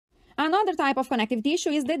Another type of connective tissue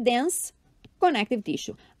is the dense connective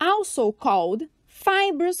tissue, also called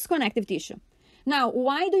fibrous connective tissue. Now,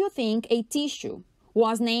 why do you think a tissue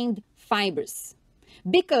was named fibrous?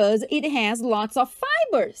 Because it has lots of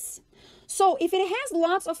fibers. So if it has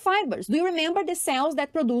lots of fibers, do you remember the cells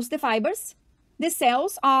that produce the fibers? The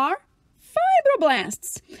cells are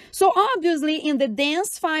fibroblasts. So obviously in the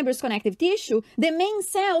dense fibrous connective tissue, the main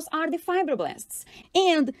cells are the fibroblasts.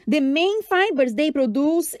 And the main fibers they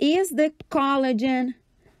produce is the collagen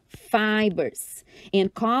fibers.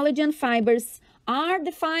 And collagen fibers are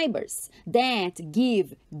the fibers that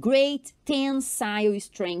give great tensile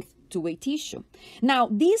strength to a tissue. Now,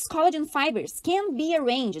 these collagen fibers can be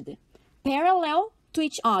arranged parallel to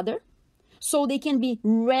each other, so they can be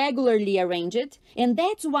regularly arranged, and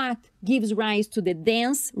that's what gives rise to the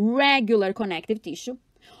dense, regular connective tissue.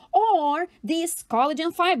 Or these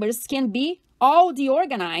collagen fibers can be all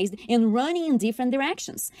deorganized and running in different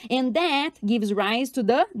directions, and that gives rise to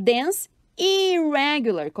the dense,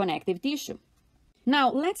 irregular connective tissue.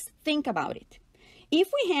 Now, let's think about it. If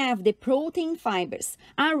we have the protein fibers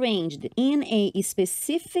arranged in a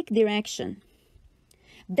specific direction,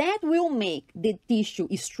 that will make the tissue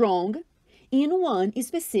strong in one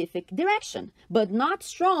specific direction, but not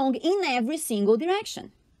strong in every single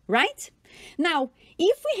direction, right? Now,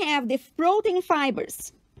 if we have the protein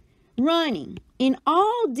fibers running in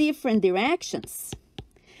all different directions,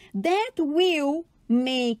 that will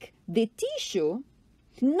make the tissue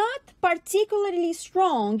not particularly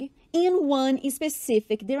strong in one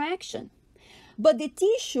specific direction, but the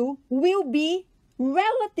tissue will be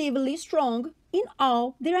relatively strong in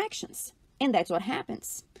all directions, and that's what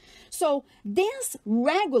happens. So this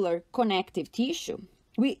regular connective tissue,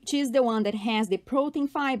 which is the one that has the protein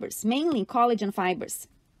fibers, mainly collagen fibers,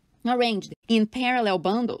 arranged in parallel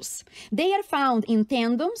bundles, they are found in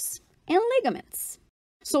tendons and ligaments.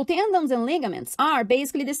 So tendons and ligaments are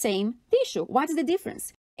basically the same tissue. What's the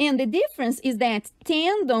difference? And the difference is that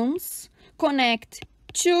tendons connect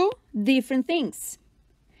two different things,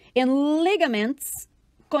 and ligaments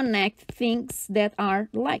connect things that are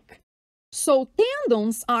like. So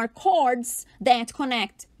tendons are cords that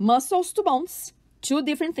connect muscles to bones, two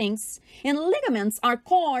different things, and ligaments are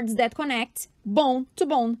cords that connect bone,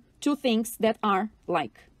 two things that are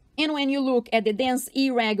like. And when you look at the dense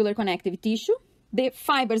irregular connective tissue, the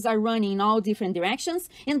fibers are running in all different directions,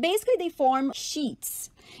 and basically they form sheets.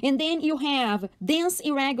 And then you have dense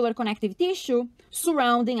irregular connective tissue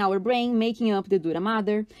surrounding our brain, making up the dura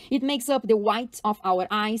mater. It makes up the white of our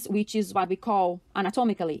eyes, which is what we call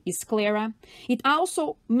anatomically sclera. It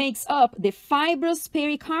also makes up the fibrous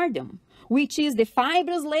pericardium, which is the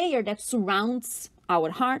fibrous layer that surrounds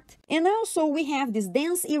our heart. And also we have this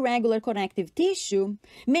dense irregular connective tissue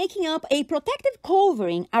making up a protective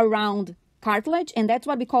covering around cartilage, and that's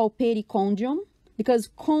what we call pericondium, because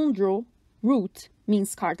chondro, root,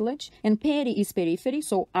 means cartilage, and peri is periphery,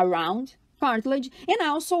 so around cartilage. And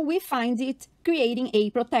also we find it creating a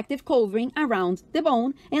protective covering around the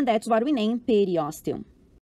bone, and that's what we name periosteum.